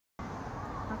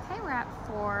Okay, we're at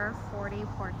 440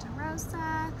 Porta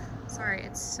Rosa. Sorry,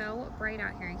 it's so bright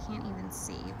out here, you can't even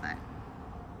see, but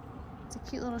it's a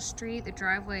cute little street. The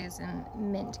driveway is in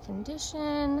mint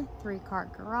condition, 3-car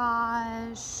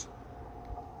garage,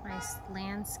 nice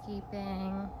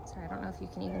landscaping. Sorry, I don't know if you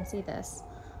can even see this.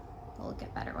 It'll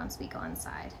get better once we go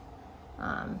inside.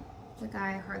 The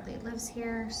guy hardly lives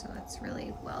here, so it's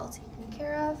really well taken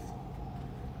care of.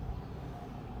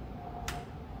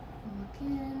 Look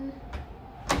in.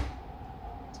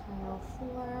 Tile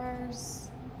floors.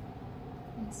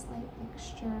 Nice light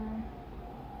fixture.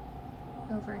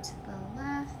 Over to the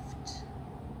left,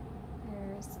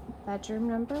 there's bedroom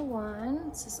number 1.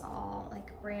 This is all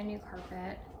like brand new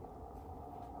carpet.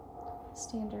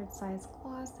 Standard size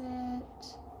closet.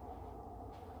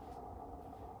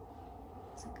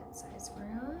 It's a good size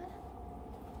room.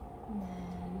 And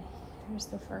then here's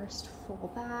the first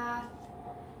full bath.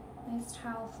 Nice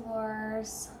tile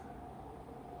floors.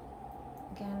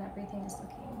 Again, everything is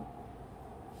looking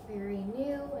very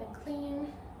new and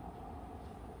clean.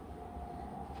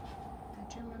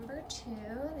 Bedroom number 2,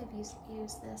 they've used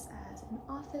this as an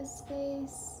office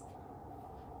space.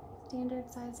 Standard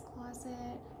size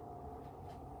closet.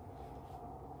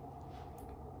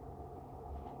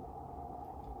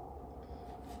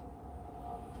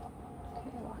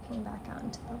 Okay, walking back out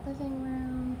into the living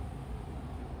room.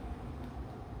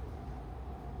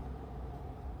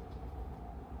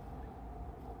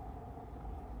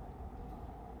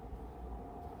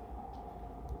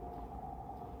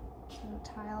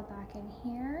 So tile back in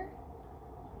here,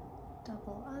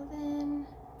 double oven,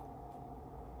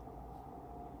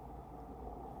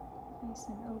 nice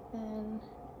and open.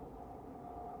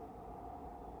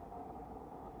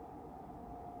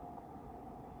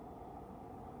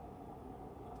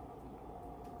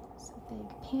 It's a big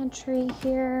pantry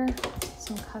here,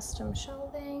 some custom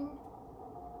shelving,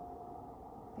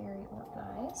 very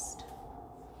organized.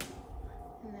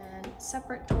 And then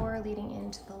separate door leading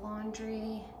into the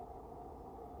laundry.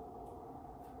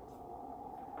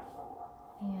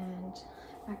 And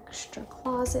extra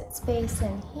closet space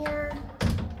in here.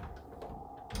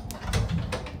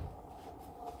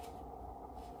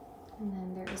 And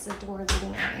then there is a door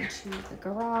leading out into the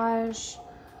garage.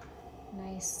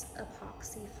 Nice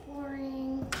epoxy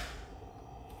flooring.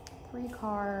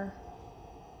 3-car.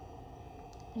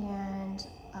 And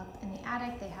up in the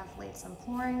attic, they have laid some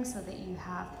flooring so that you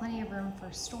have plenty of room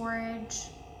for storage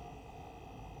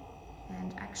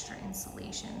and extra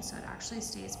insulation, so it actually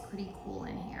stays pretty cool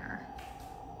in here.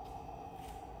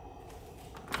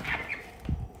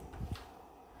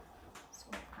 So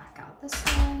we'll back out this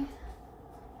way.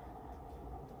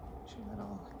 There's your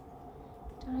little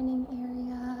dining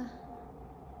area.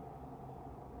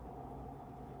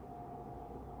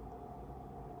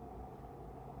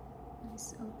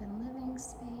 Nice open living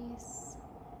space.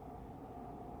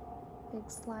 Big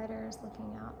sliders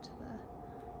looking out to the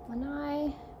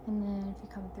lanai. And then if you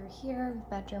come through here,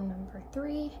 bedroom number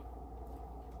 3,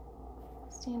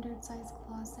 standard size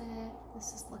closet.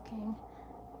 This is looking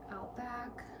out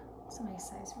back. It's a nice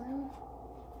size room.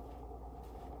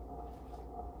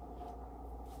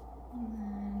 And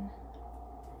then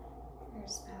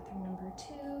here's bathroom number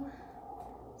 2.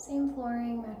 Same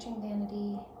flooring, matching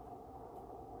vanity.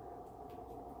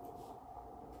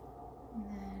 And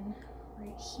then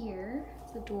right here,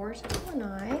 the door to the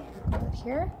lanai. Over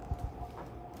here.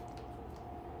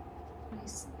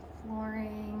 Nice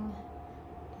flooring,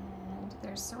 and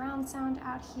there's surround sound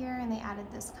out here, and they added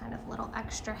this kind of little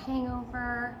extra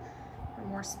hangover for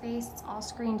more space. It's all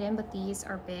screened in, but these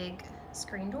are big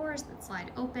screen doors that slide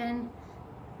open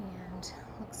and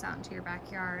looks out into your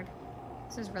backyard.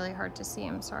 This is really hard to see,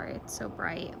 I'm sorry, it's so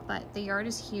bright, but the yard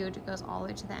is huge. It goes all the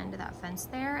way to the end of that fence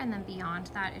there, and then beyond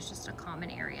that is just a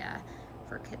common area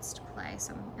for kids to play,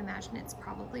 so imagine it's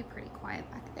probably pretty quiet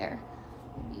back there.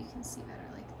 Maybe you can see better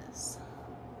like this.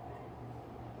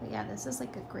 But yeah, this is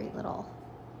like a great little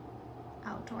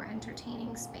outdoor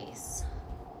entertaining space.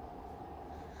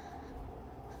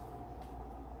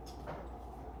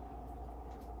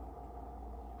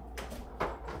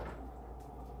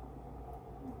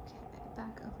 Okay,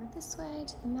 back over this way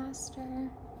to the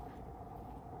master.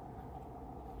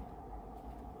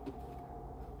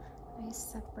 Nice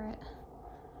separate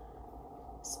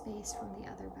space from the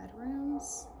other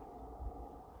bedrooms.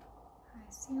 High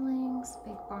ceilings,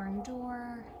 big barn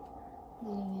door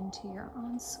leading into your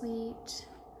ensuite.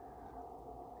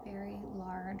 Very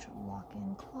large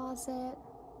walk-in closet.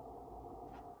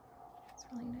 It's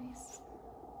really nice.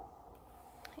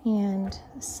 And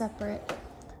a separate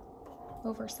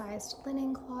oversized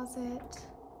linen closet.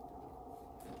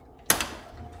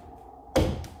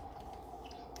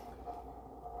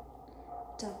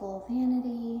 double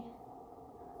vanity,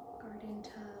 garden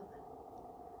tub.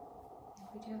 And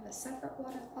we do have a separate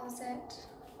water closet.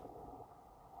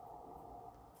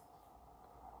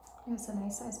 It's a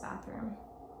nice sized bathroom.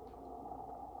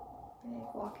 Big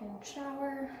walk-in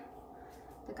shower.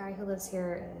 The guy who lives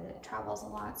here travels a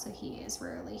lot, so he is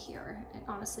rarely here. It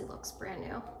honestly looks brand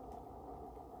new.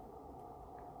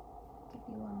 Give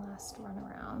you one last run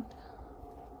around.